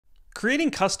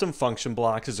Creating custom function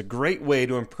blocks is a great way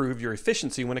to improve your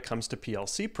efficiency when it comes to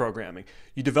PLC programming.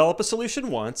 You develop a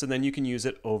solution once and then you can use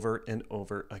it over and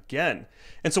over again.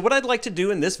 And so what I'd like to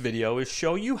do in this video is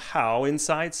show you how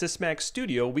inside Sysmac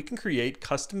Studio we can create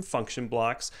custom function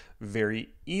blocks very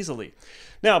easily.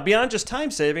 Now, beyond just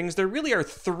time savings, there really are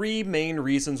three main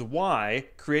reasons why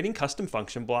creating custom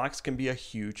function blocks can be a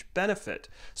huge benefit.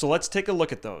 So let's take a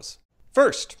look at those.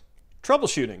 First,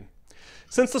 troubleshooting.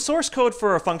 Since the source code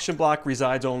for a function block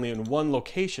resides only in one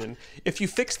location, if you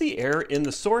fix the error in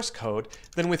the source code,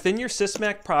 then within your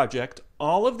Sysmac project,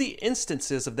 all of the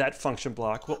instances of that function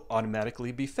block will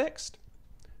automatically be fixed.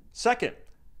 Second,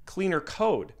 cleaner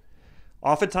code.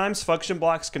 Oftentimes, function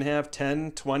blocks can have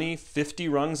 10, 20, 50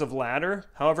 rungs of ladder,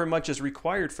 however much is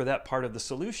required for that part of the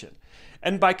solution.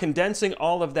 And by condensing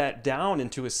all of that down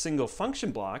into a single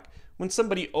function block, when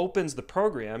somebody opens the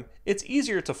program, it's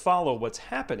easier to follow what's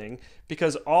happening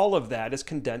because all of that is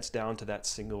condensed down to that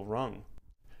single rung.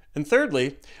 And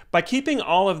thirdly, by keeping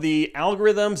all of the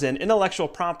algorithms and intellectual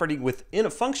property within a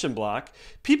function block,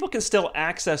 people can still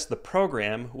access the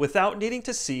program without needing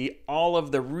to see all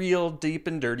of the real deep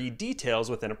and dirty details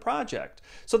within a project.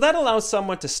 So that allows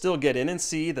someone to still get in and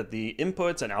see that the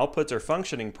inputs and outputs are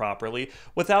functioning properly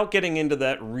without getting into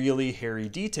that really hairy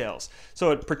details.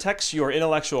 So it protects your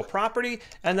intellectual property,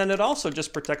 and then it also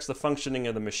just protects the functioning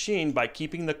of the machine by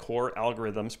keeping the core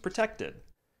algorithms protected.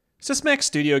 Sysmac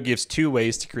Studio gives two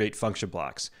ways to create function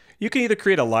blocks. You can either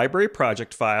create a library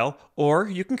project file, or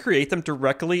you can create them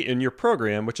directly in your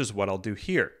program, which is what I'll do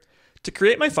here. To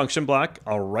create my function block,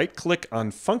 I'll right-click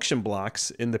on Function Blocks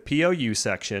in the POU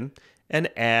section and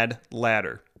add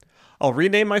Ladder. I'll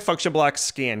rename my function block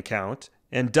Scan Count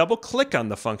and double-click on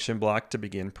the function block to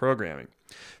begin programming.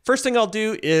 First thing I'll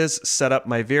do is set up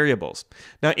my variables.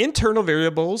 Now, internal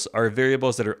variables are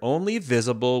variables that are only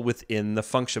visible within the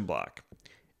function block.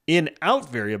 In-out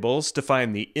variables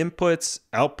define the inputs,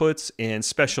 outputs, and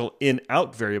special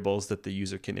in-out variables that the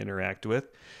user can interact with.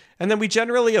 And then we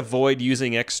generally avoid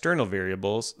using external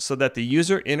variables so that the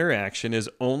user interaction is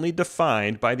only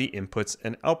defined by the inputs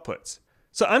and outputs.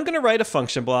 So I'm going to write a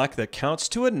function block that counts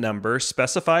to a number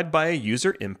specified by a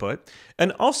user input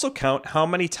and also count how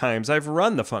many times I've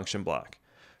run the function block.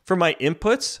 For my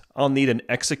inputs, I'll need an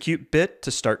execute bit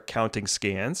to start counting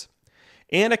scans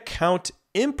and a count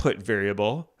input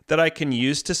variable that I can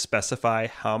use to specify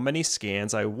how many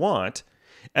scans I want,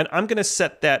 and I'm going to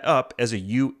set that up as a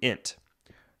uint.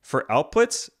 For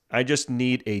outputs, I just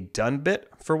need a done bit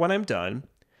for when I'm done,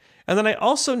 and then I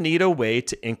also need a way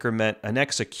to increment an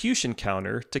execution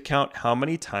counter to count how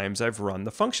many times I've run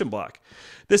the function block.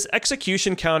 This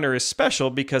execution counter is special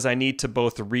because I need to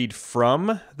both read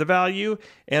from the value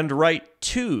and write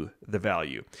to the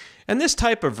value. And this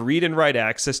type of read and write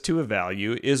access to a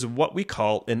value is what we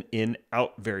call an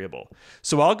in-out variable.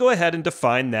 So I'll go ahead and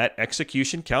define that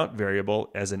execution count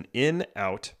variable as an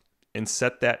in-out and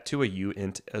set that to a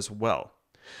uint as well.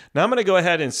 Now I'm going to go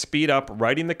ahead and speed up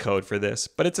writing the code for this,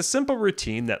 but it's a simple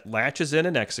routine that latches in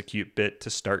an execute bit to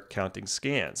start counting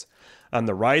scans. On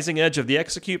the rising edge of the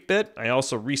execute bit, I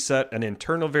also reset an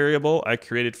internal variable I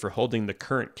created for holding the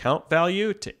current count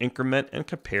value to increment and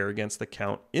compare against the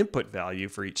count input value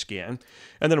for each scan.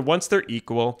 And then once they're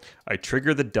equal, I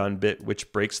trigger the done bit,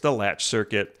 which breaks the latch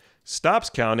circuit, stops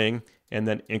counting, and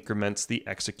then increments the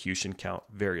execution count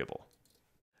variable.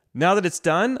 Now that it's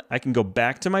done, I can go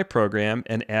back to my program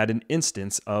and add an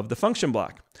instance of the function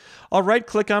block. I'll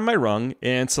right-click on my rung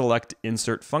and select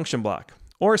Insert Function Block,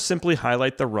 or simply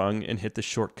highlight the rung and hit the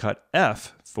shortcut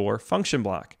F for function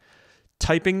block.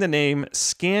 Typing the name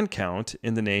scan count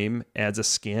in the name adds a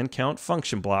scan count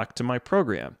function block to my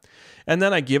program. And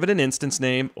then I give it an instance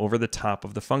name over the top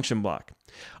of the function block.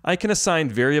 I can assign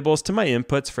variables to my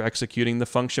inputs for executing the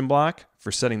function block,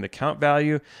 for setting the count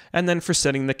value, and then for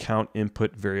setting the count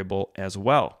input variable as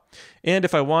well. And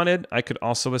if I wanted, I could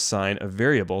also assign a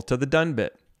variable to the done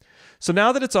bit. So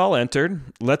now that it's all entered,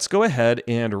 let's go ahead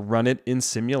and run it in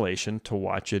simulation to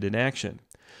watch it in action.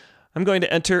 I'm going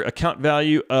to enter a count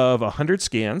value of 100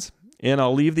 scans, and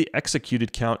I'll leave the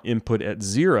executed count input at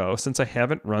 0 since I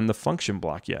haven't run the function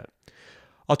block yet.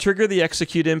 I'll trigger the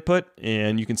execute input,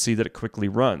 and you can see that it quickly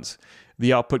runs.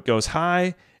 The output goes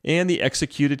high, and the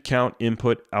executed count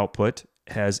input output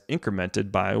has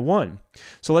incremented by 1.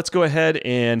 So let's go ahead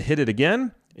and hit it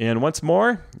again. And once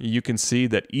more, you can see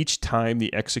that each time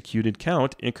the executed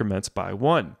count increments by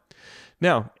 1.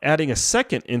 Now, adding a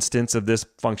second instance of this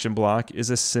function block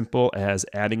is as simple as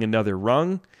adding another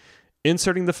rung,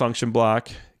 inserting the function block,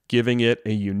 giving it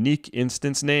a unique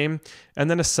instance name, and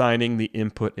then assigning the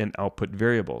input and output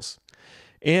variables.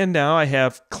 And now I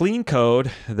have clean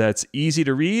code that's easy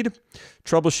to read.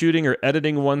 Troubleshooting or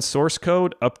editing one source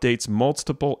code updates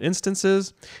multiple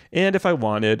instances. And if I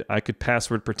wanted, I could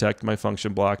password protect my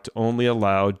function block to only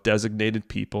allow designated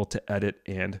people to edit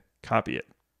and copy it.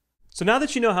 So now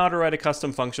that you know how to write a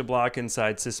custom function block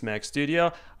inside Sysmac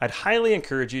Studio, I'd highly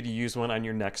encourage you to use one on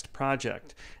your next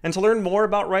project. And to learn more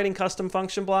about writing custom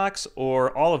function blocks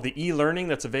or all of the e-learning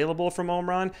that's available from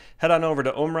Omron, head on over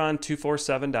to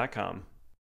omron247.com.